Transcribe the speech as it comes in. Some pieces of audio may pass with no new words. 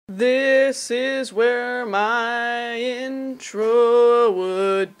This is where my intro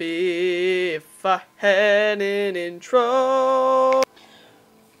would be if I had an intro.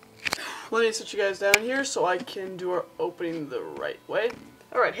 Let me sit you guys down here so I can do our opening the right way.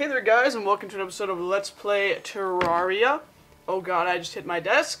 Alright, hey there guys, and welcome to an episode of Let's Play Terraria. Oh god, I just hit my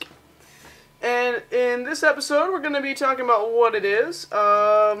desk. And in this episode, we're going to be talking about what it is,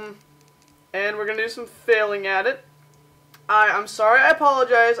 and we're going to do some failing at it. I'm sorry, I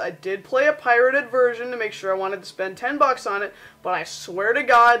apologize. I did play a pirated version to make sure I wanted to spend 10 bucks on it, but I swear to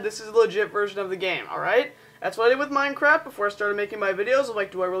God, this is a legit version of the game, alright? That's what I did with Minecraft before I started making my videos. I'm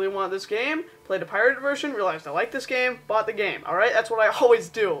like, do I really want this game? Played a pirated version, realized I like this game, bought the game, alright? That's what I always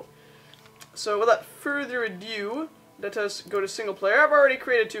do. So without further ado, let us go to single player. I've already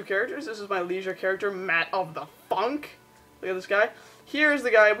created two characters. This is my leisure character, Matt of the Funk. Look at this guy. Here's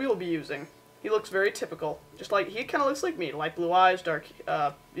the guy we will be using. He looks very typical. Just like, he kind of looks like me. Light blue eyes, dark,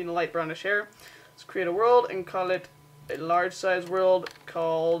 light brownish hair. Let's create a world and call it a large size world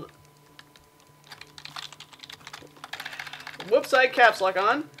called... Whoops, I had caps lock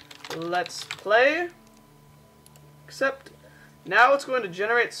on. Let's play. Except, now it's going to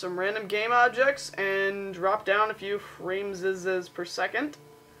generate some random game objects and drop down a few frames per second.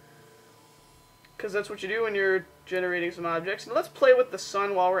 Because that's what you do when you're generating some objects. And let's play with the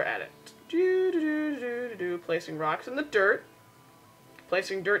sun while we're at it. Placing rocks in the dirt.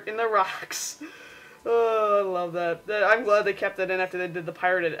 Placing dirt in the rocks. Oh, I love that. I'm glad they kept that in after they did the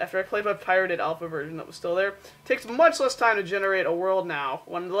pirated. After I played my pirated alpha version that was still there. It takes much less time to generate a world now.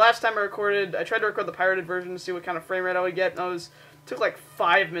 When the last time I tried to record the pirated version to see what kind of frame rate I would get, and it took like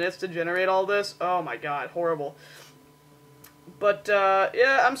 5 minutes to generate all this. Oh my god, horrible. But,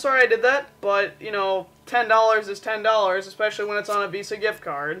 yeah, I'm sorry I did that, but, you know, $10 is $10, especially when it's on a Visa gift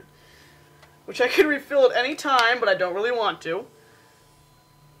card. Which I could refill at any time, but I don't really want to.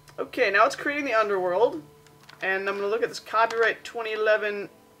 Okay, now it's creating the underworld. And I'm going to look at this copyright 2011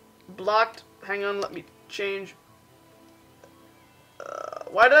 blocked. Hang on, let me change.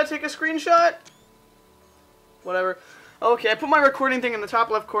 Why did I take a screenshot? Whatever. Okay, I put my recording thing in the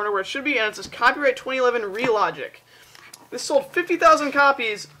top left corner where it should be, and it says copyright 2011 Relogic. This sold 50,000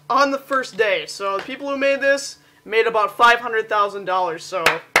 copies on the first day, so the people who made this made about $500,000, so...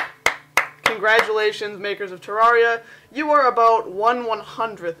 Congratulations, makers of Terraria. You are about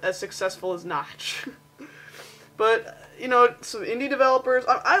 1/100th as successful as Notch. But, you know, some indie developers,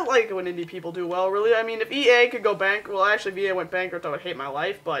 I like it when indie people do well, really. I mean, if EA could go bankrupt, well, actually, if EA went bankrupt, I would hate my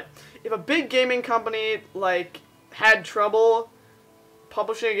life. But if a big gaming company, like, had trouble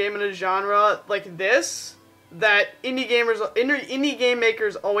publishing a game in a genre like this, that indie game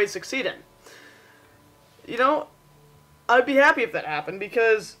makers always succeed in. You know, I'd be happy if that happened,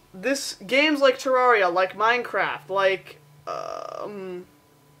 because games like Terraria, like Minecraft, like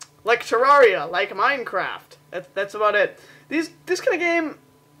Terraria, like Minecraft. That's about it. This kind of game,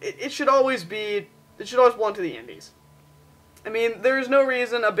 it should always belong to the indies. I mean, there's no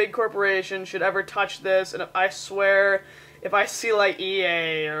reason a big corporation should ever touch this, and I swear, if I see like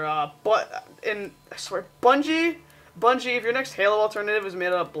EA or I swear Bungie, if your next Halo alternative is made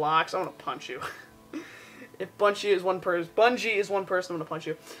out of blocks, I'm gonna punch you. If Bungie is one person, I'm going to punch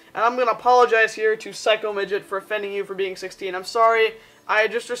you. And I'm going to apologize here to Psycho Midget for offending you for being 16. I'm sorry. I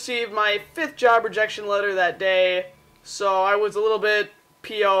just received my 5th job rejection letter that day, so I was a little bit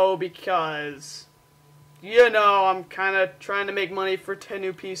PO because, you know, I'm kind of trying to make money for a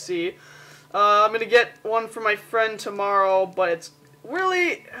new PC. I'm going to get one for my friend tomorrow, but it's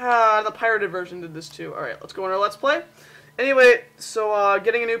really, the pirated version did this too. Alright, let's go on our Let's Play. Anyway, so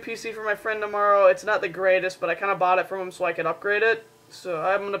getting a new PC for my friend tomorrow, it's not the greatest, but I kind of bought it from him so I could upgrade it. So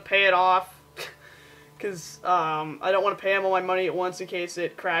I'm going to pay it off, because I don't want to pay him all my money at once in case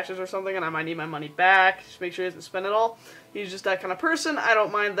it crashes or something, and I might need my money back, just make sure he doesn't spend it all. He's just that kind of person, I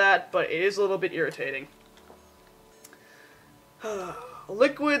don't mind that, but it is a little bit irritating.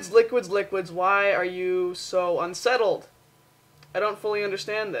 Liquids, liquids, liquids, why are you so unsettled? I don't fully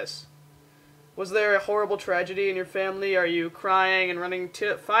understand this. Was there a horrible tragedy in your family? Are you crying and running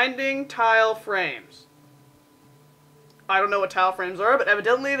to finding tile frames? I don't know what tile frames are, but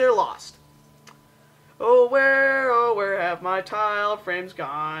evidently they're lost. Oh where have my tile frames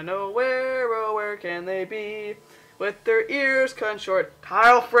gone? Oh where can they be? With their ears cut short,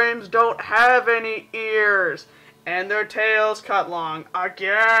 tile frames don't have any ears. And their tails cut long.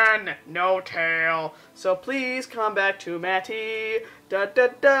 Again, no tail. So please come back to Matty. Da da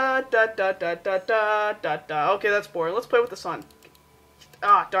da da da da da da da da. Okay, that's boring. Let's play with the sun.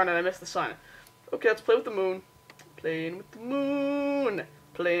 Ah, darn it, I missed the sun. Okay, let's play with the moon. Playing with the moon.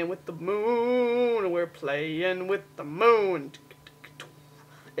 Playing with the moon. We're playing with the moon.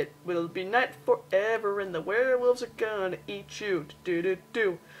 It will be night forever and the werewolves are gonna eat you.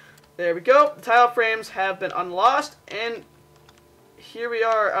 Do-do-do. There we go. The tile frames have been unlocked, and here we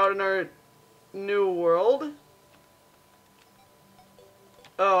are out in our new world.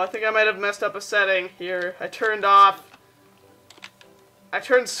 Oh, I think I might have messed up a setting here. I turned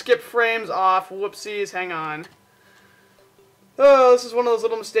skip frames off. Whoopsies, hang on. Oh, this is one of those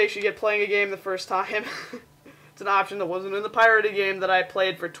little mistakes you get playing a game the first time. It's an option that wasn't in the pirated game that I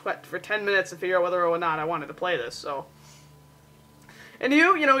played for 10 minutes to figure out whether or not I wanted to play this, so. And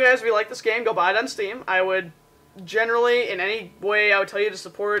you know guys, if you like this game, go buy it on Steam. I would generally, in any way, I would tell you to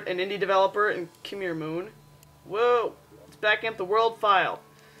support an indie developer, and come here, Moon. Whoa, let's back up the world file.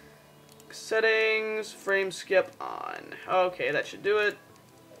 Settings, frame skip on. Okay, that should do it.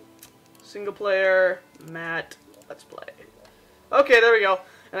 Single player, Matt, let's play. Okay, there we go.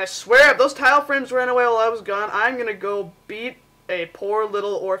 And I swear, if those tile frames ran away while I was gone, I'm gonna go beat a poor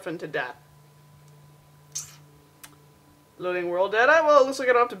little orphan to death. Loading world data? Well, it looks like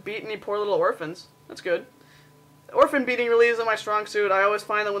I don't have to beat any poor little orphans. That's good. Orphan beating really isn't my strong suit. I always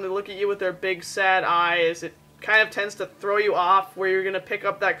find that when they look at you with their big, sad eyes, it kind of tends to throw you off where you're gonna pick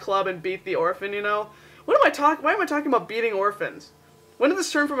up that club and beat the orphan, you know? Why am I talking about beating orphans? When did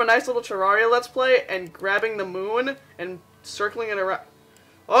this turn from a nice little Terraria Let's Play and grabbing the moon and circling it around?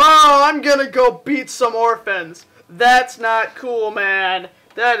 Oh, I'm gonna go beat some orphans. That's not cool, man.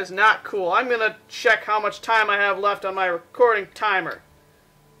 That is not cool. I'm gonna check how much time I have left on my recording timer.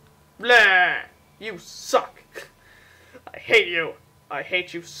 Blah. You suck. I hate you. I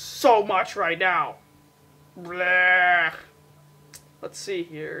hate you so much right now. Blah. Let's see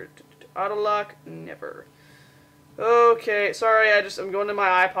here. Auto lock? Never. Okay, sorry, I'm going to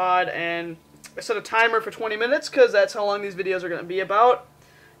my iPod and I set a timer for 20 minutes because that's how long these videos are going to be about.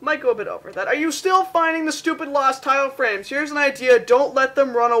 Might go a bit over that. Are you still finding the stupid lost tile frames? Here's an idea. Don't let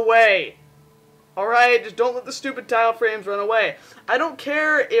them run away. Alright? Just don't let the stupid tile frames run away. I don't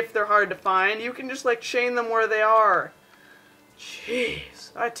care if they're hard to find. You can just, like, chain them where they are.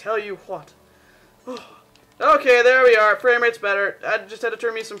 Jeez. I tell you what. Okay, there we are. Frame rate's better. I just had to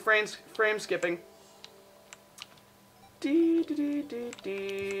turn me some frame skipping. Oh,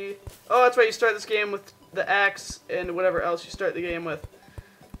 that's right. You start this game with the axe and whatever else you start the game with.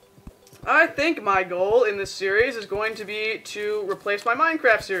 I think my goal in this series is going to be to replace my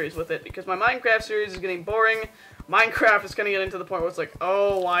Minecraft series with it, because my Minecraft series is getting boring. Minecraft is going to get into the point where it's like,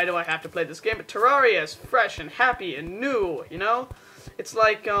 oh, why do I have to play this game? But Terraria is fresh and happy and new, you know? It's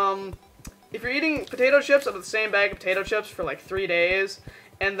like, if you're eating potato chips out of the same bag of potato chips for like 3 days,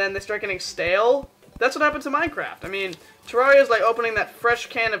 and then they start getting stale, that's what happens to Minecraft. I mean, Terraria is like opening that fresh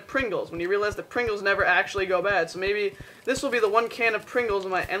can of Pringles when you realize that Pringles never actually go bad. So maybe this will be the one can of Pringles in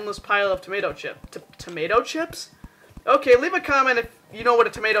my endless pile of tomato chips? Okay, leave a comment if you know what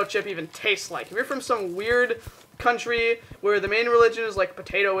a tomato chip even tastes like. If you're from some weird country where the main religion is like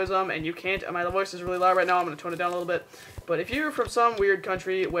potatoism and you can't, my voice is really loud right now, I'm going to tone it down a little bit. But if you're from some weird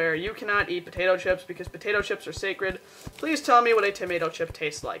country where you cannot eat potato chips because potato chips are sacred, please tell me what a tomato chip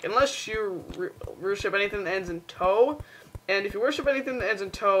tastes like. Unless you worship anything that ends in toe. And if you worship anything that ends in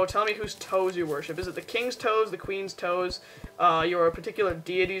toe, tell me whose toes you worship. Is it the king's toes, the queen's toes, your particular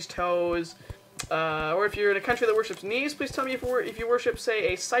deity's toes? Or if you're in a country that worships knees, please tell me if you worship,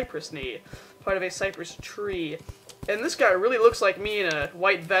 say, a cypress knee, part of a cypress tree. And this guy really looks like me in a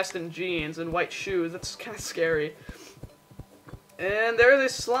white vest and jeans and white shoes. That's kind of scary. And there's a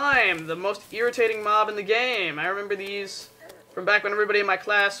slime, the most irritating mob in the game. I remember these from back when everybody in my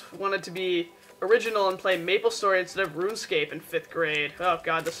class wanted to be original and play MapleStory instead of RuneScape in 5th grade. Oh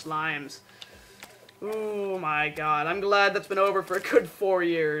god, the slimes. Oh my god, I'm glad that's been over for a good 4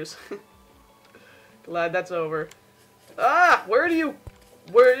 years. Glad that's over. Ah, where did you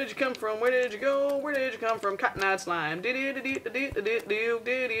come from? Where did you go? Where did you come from? Cottoneye slime.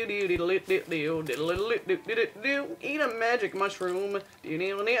 Eat a magic mushroom.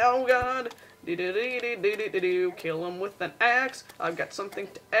 Oh god. Kill him with an axe. I've got something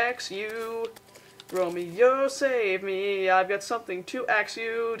to axe you. Romeo, save me. I've got something to axe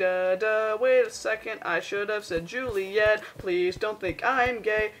you. Wait a second. I should have said Juliet. Please don't think I'm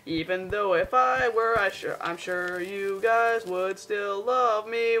gay. Even though if I were, I'm sure you guys would still love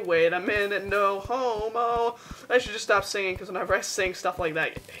me. Wait a minute, no homo. I should just stop singing, because whenever I sing stuff like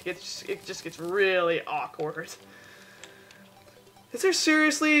that, it just gets really awkward. Is there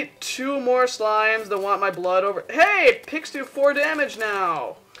seriously 2 more slimes that want my blood over? Hey! Picks do 4 damage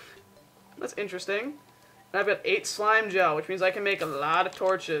now! That's interesting. And I've got 8 slime gel, which means I can make a lot of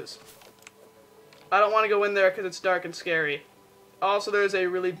torches. I don't want to go in there because it's dark and scary. Also, there's a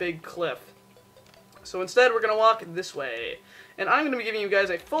really big cliff. So instead, we're going to walk this way. and I'm going to be giving you guys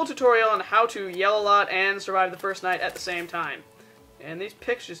a full tutorial on how to yell a lot and survive the first night at the same time. And these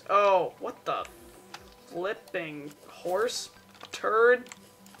pics just... Oh, what the flipping horse turd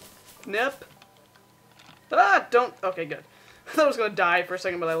nip? Ah, don't... Okay, good. I thought I was going to die for a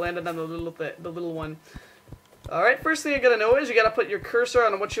second, but I landed on the little one. Alright, first thing you gotta know is you gotta put your cursor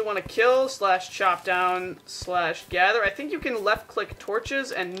on what you want to kill, / chop down, / gather. I think you can left click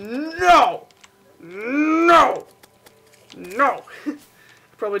torches, and no! No! No!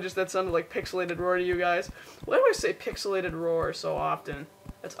 Probably just that sounded like pixelated roar to you guys. Why do I say pixelated roar so often?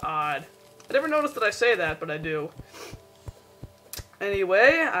 That's odd. I never noticed that I say that, but I do.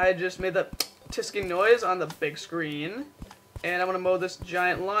 Anyway, I just made that tisking noise on the big screen. And I'm going to mow this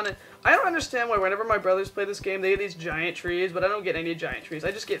giant lawn. And I don't understand why whenever my brothers play this game, they get these giant trees, but I don't get any giant trees.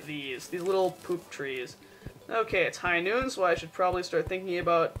 I just get these little poop trees. Okay, it's high noon, so I should probably start thinking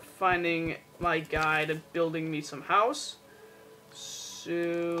about finding my guide and building me some house.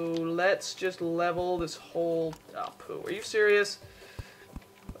 So let's just level this whole... Oh, poo. Are you serious?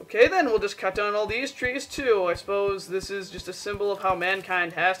 Okay, then we'll just cut down all these trees, too. I suppose this is just a symbol of how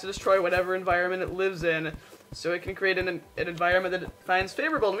mankind has to destroy whatever environment it lives in, so it can create an environment that it finds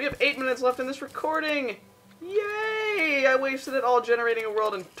favorable. And we have 8 minutes left in this recording! Yay! I wasted it all generating a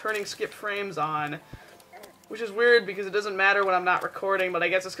world and turning skip frames on. Which is weird because it doesn't matter when I'm not recording, but I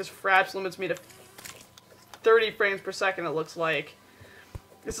guess it's because Fraps limits me to 30 frames per second, it looks like.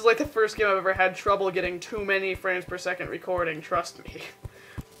 This is like the first game I've ever had trouble getting too many frames per second recording, trust me.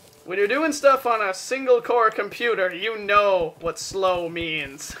 When you're doing stuff on a single-core computer, you know what slow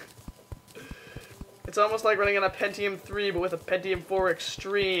means. It's almost like running on a Pentium 3, but with a Pentium 4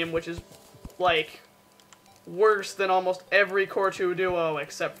 Extreme, which is, like, worse than almost every Core 2 Duo,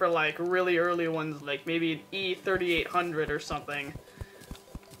 except for, like, really early ones, like maybe an E3800 or something.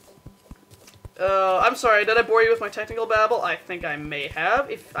 I'm sorry, did I bore you with my technical babble? I think I may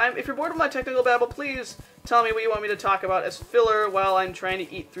have. If you're bored with my technical babble, please tell me what you want me to talk about as filler while I'm trying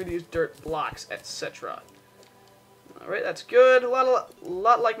to eat through these dirt blocks, etc. Alright, that's good. A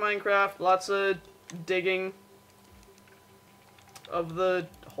lot like Minecraft, lots of digging of the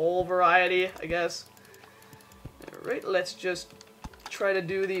whole variety, I guess. Alright, let's just try to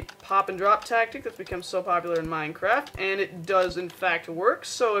do the pop and drop tactic that's become so popular in Minecraft, and it does in fact work,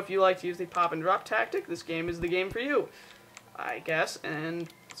 so if you like to use the pop and drop tactic, this game is the game for you, I guess. And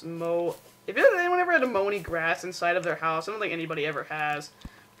let's mow. If anyone ever had to mow any grass inside of their house, I don't think anybody ever has.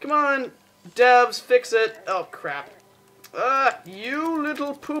 Come on, devs, fix it. Oh, crap. You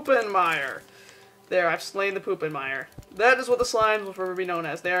little Poopinmire. There, I've slain the Poopinmire. That is what the slimes will forever be known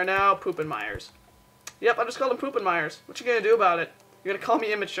as. They are now Poopinmires. Yep, I just called them Poopinmires. What you gonna do about it? You're gonna call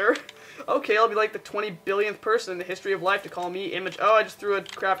me immature? Okay, I'll be like the 20 billionth person in the history of life to call me immature. Oh, I just threw a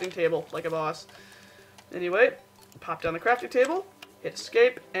crafting table like a boss. Anyway, pop down the crafting table, hit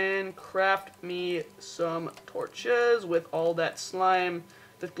escape, and craft me some torches with all that slime,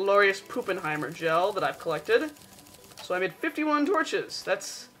 the glorious Pooppenheimer gel that I've collected. So I made 51 torches.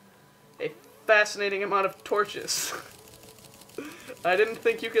 That's a fascinating amount of torches. I didn't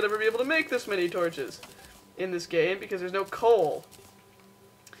think you could ever be able to make this many torches in this game because there's no coal.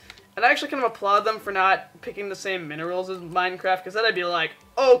 And I actually kind of applaud them for not picking the same minerals as Minecraft, because then I'd be like,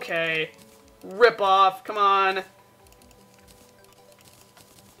 okay, rip off, come on.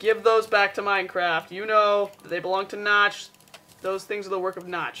 Give those back to Minecraft. You know they belong to Notch. Those things are the work of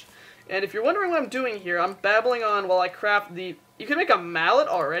Notch. And if you're wondering what I'm doing here, I'm babbling on while I craft the... You can make a mallet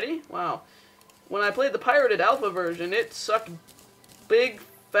already? Wow. When I played the pirated alpha version, it sucked big,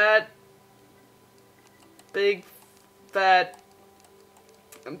 fat...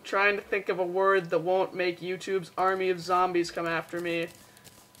 I'm trying to think of a word that won't make YouTube's army of zombies come after me.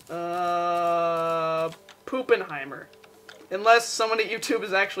 Poopenheimer. Unless someone at YouTube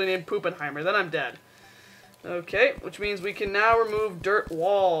is actually named Poopenheimer, then I'm dead. Okay, which means we can now remove dirt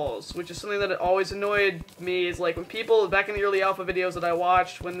walls, which is something that always annoyed me, is like when people, back in the early alpha videos that I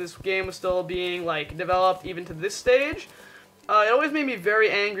watched, when this game was still being, like, developed even to this stage, it always made me very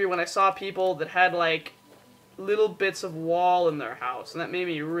angry when I saw people that had, like, little bits of wall in their house, and that made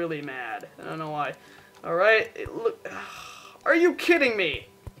me really mad. I don't know why. Alright, look... Are you kidding me?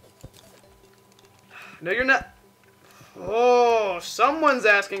 No, you're not... Oh, someone's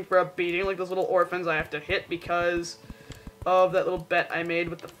asking for a beating, like those little orphans I have to hit because of that little bet I made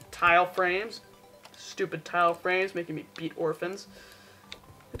with the tile frames. Stupid tile frames making me beat orphans.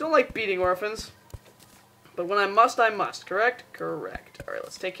 I don't like beating orphans, but when I must, correct? Correct. Alright,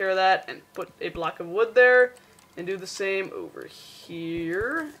 let's take care of that and put a block of wood there, and do the same over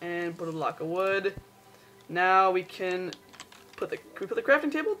here, and put a block of wood. Now we can put the... Can we put the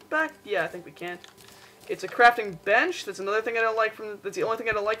crafting table back? Yeah, I think we can. It's a crafting bench. That's another thing I don't like from. That's the only thing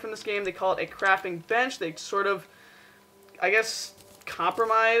I don't like from this game. They call it a crafting bench. They sort of, I guess,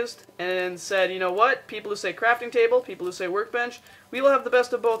 compromised and said, you know what? People who say crafting table, people who say workbench, we will have the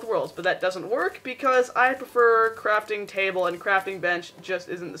best of both worlds. But that doesn't work because I prefer crafting table, and crafting bench just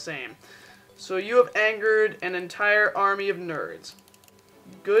isn't the same. So you have angered an entire army of nerds.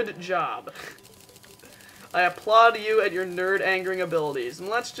 Good job. I applaud you at your nerd-angering abilities. And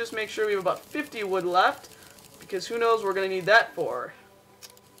let's just make sure we have about 50 wood left, because who knows what we're going to need that for.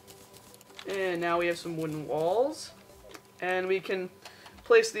 And now we have some wooden walls. And we can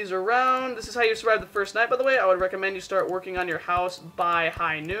place these around. This is how you survive the first night, by the way. I would recommend you start working on your house by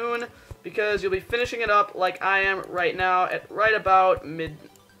high noon, because you'll be finishing it up like I am right now at right about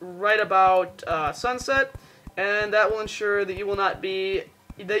sunset, and that will ensure that you will not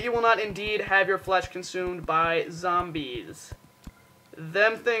indeed have your flesh consumed by zombies.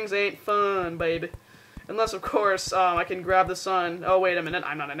 Them things ain't fun, baby. Unless, of course, I can grab the sun. Oh, wait a minute.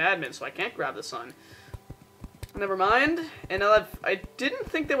 I'm not an admin, so I can't grab the sun. Never mind. And now that I didn't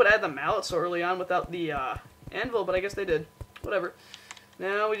think they would add the mallet so early on without the anvil, but I guess they did. Whatever.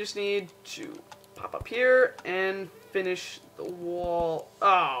 Now we just need to pop up here and finish the wall. Oh,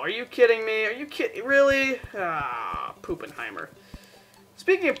 are you kidding me? Are you kidding? Really? Ah, Poopenheimer.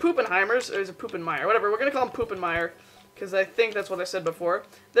 Speaking of Poopenheimers, or is it Poopenmeyer? Whatever, we're going to call him Poopenmeyer, because I think that's what I said before.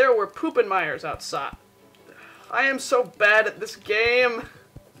 There were Poopenmeyers outside. I am so bad at this game.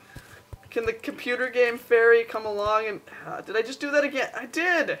 Can the computer game fairy come along and... did I just do that again? I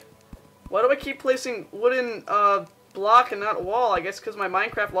did! Why do I keep placing wooden block and not wall? I guess because my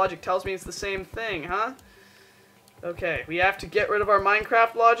Minecraft logic tells me it's the same thing, huh? Okay, we have to get rid of our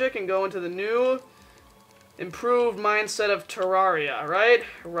Minecraft logic and go into the new, improved mindset of Terraria, right?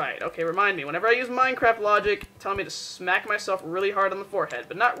 Right. Okay, remind me. Whenever I use Minecraft logic, tell me to smack myself really hard on the forehead.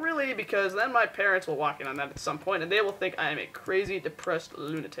 But not really, because then my parents will walk in on that at some point, and they will think I am a crazy, depressed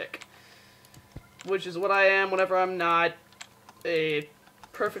lunatic. Which is what I am whenever I'm not a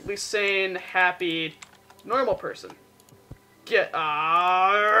perfectly sane, happy, normal person.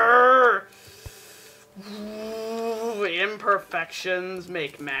 Imperfections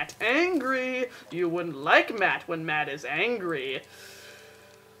make Matt angry. You wouldn't like Matt when Matt is angry.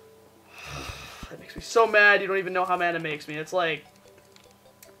 That makes me so mad you don't even know how mad it makes me. It's like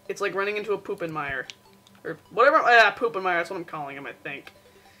running into a Poopenmeyer. Or whatever, yeah, Poopenmeyer, that's what I'm calling him, I think.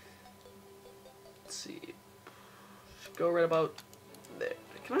 Let's see. Go right about there.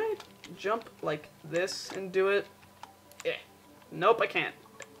 Can I jump like this and do it? Yeah. Nope, I can't.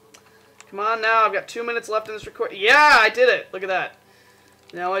 Come on now, I've got 2 minutes left in this record. Yeah, I did it! Look at that.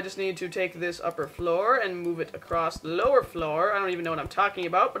 Now I just need to take this upper floor and move it across the lower floor. I don't even know what I'm talking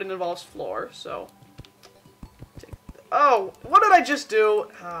about, but it involves floor, so... Oh, what did I just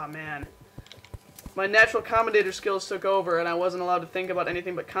do? Ah, man. My natural commentator skills took over, and I wasn't allowed to think about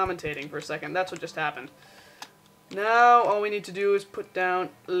anything but commentating for a second. That's what just happened. Now, all we need to do is put down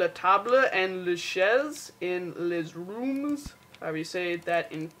la table and les chaises in les rooms. However you say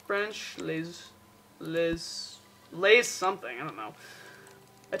that in French, les something, I don't know.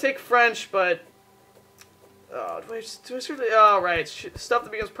 I take French, but, do I seriously, oh, right, stuff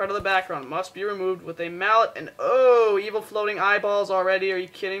that becomes part of the background must be removed with a mallet, and, oh, evil floating eyeballs already, are you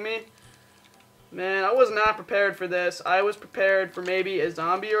kidding me? Man, I was not prepared for this. I was prepared for maybe a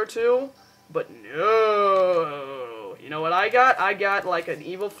zombie or two, but no. You know what I got? I got like an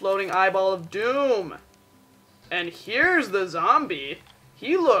evil floating eyeball of doom. And here's the zombie.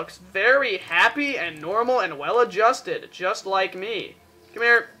 He looks very happy and normal and well-adjusted, just like me. Come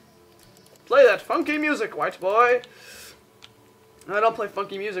here. Play that funky music, white boy. I don't play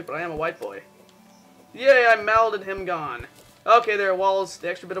funky music, but I am a white boy. Yay, I melded him gone. Okay, there are walls. The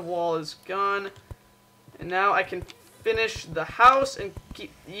extra bit of wall is gone. And now I can finish the house and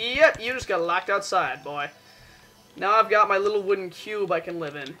keep... Yep, you just got locked outside, boy. Now I've got my little wooden cube I can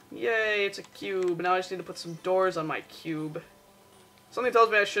live in. Yay, it's a cube. Now I just need to put some doors on my cube. Something tells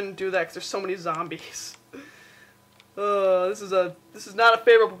me I shouldn't do that because there's so many zombies. This is not a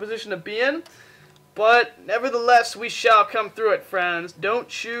favorable position to be in. But nevertheless, we shall come through it, friends.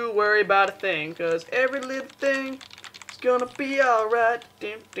 Don't you worry about a thing, because every little thing is gonna be alright.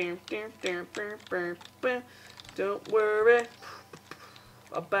 Don't worry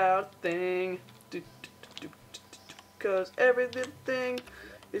about a thing. Because every little thing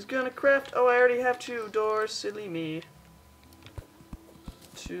is gonna craft. Oh, I already have 2 doors. Silly me.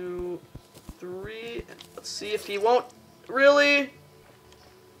 2, 3. Let's see if he won't. Really?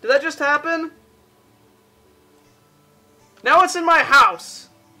 Did that just happen? Now it's in my house.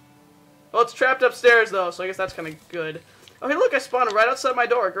 Well, it's trapped upstairs, though, so I guess that's kind of good. Oh, hey, look, I spawned right outside my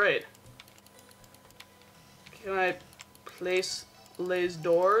door. Great. Can I place les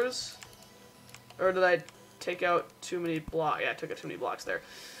doors? Or did I take out too many blocks? Yeah, I took out too many blocks there.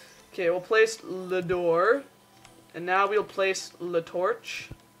 Okay, we'll place le door. And now we'll place le torch.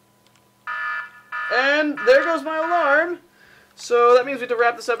 And there goes my alarm. So that means we have to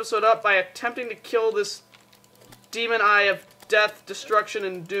wrap this episode up by attempting to kill this demon eye of death, destruction,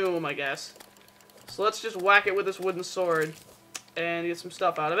 and doom, I guess. So let's just whack it with this wooden sword and get some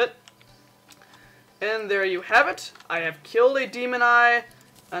stuff out of it. And there you have it. I have killed a demon eye,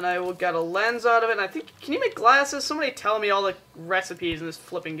 and I will get a lens out of it. And I think, can you make glasses? Somebody tell me all the recipes in this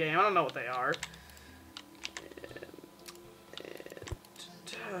flipping game. I don't know what they are.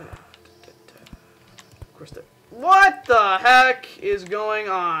 Of course, what the heck is going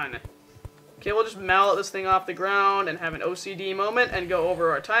on? Okay, we'll just mallet this thing off the ground and have an OCD moment and go over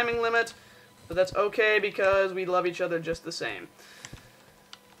our timing limit. But that's okay because we love each other just the same.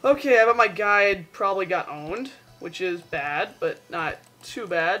 Okay, I bet my guide probably got owned, which is bad, but not too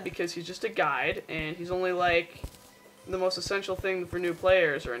bad because he's just a guide and he's only like the most essential thing for new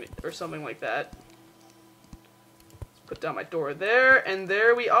players or something like that. Let's put down my door there, and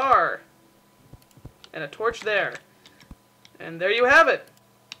there we are. And a torch there. And there you have it.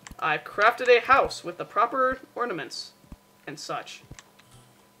 I've crafted a house with the proper ornaments and such.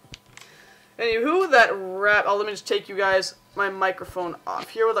 Anywho, that wrap. Oh, let me just take you guys my microphone off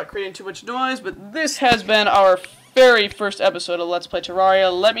here without creating too much noise. But this has been our very first episode of Let's Play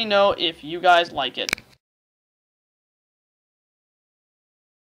Terraria. Let me know if you guys like it.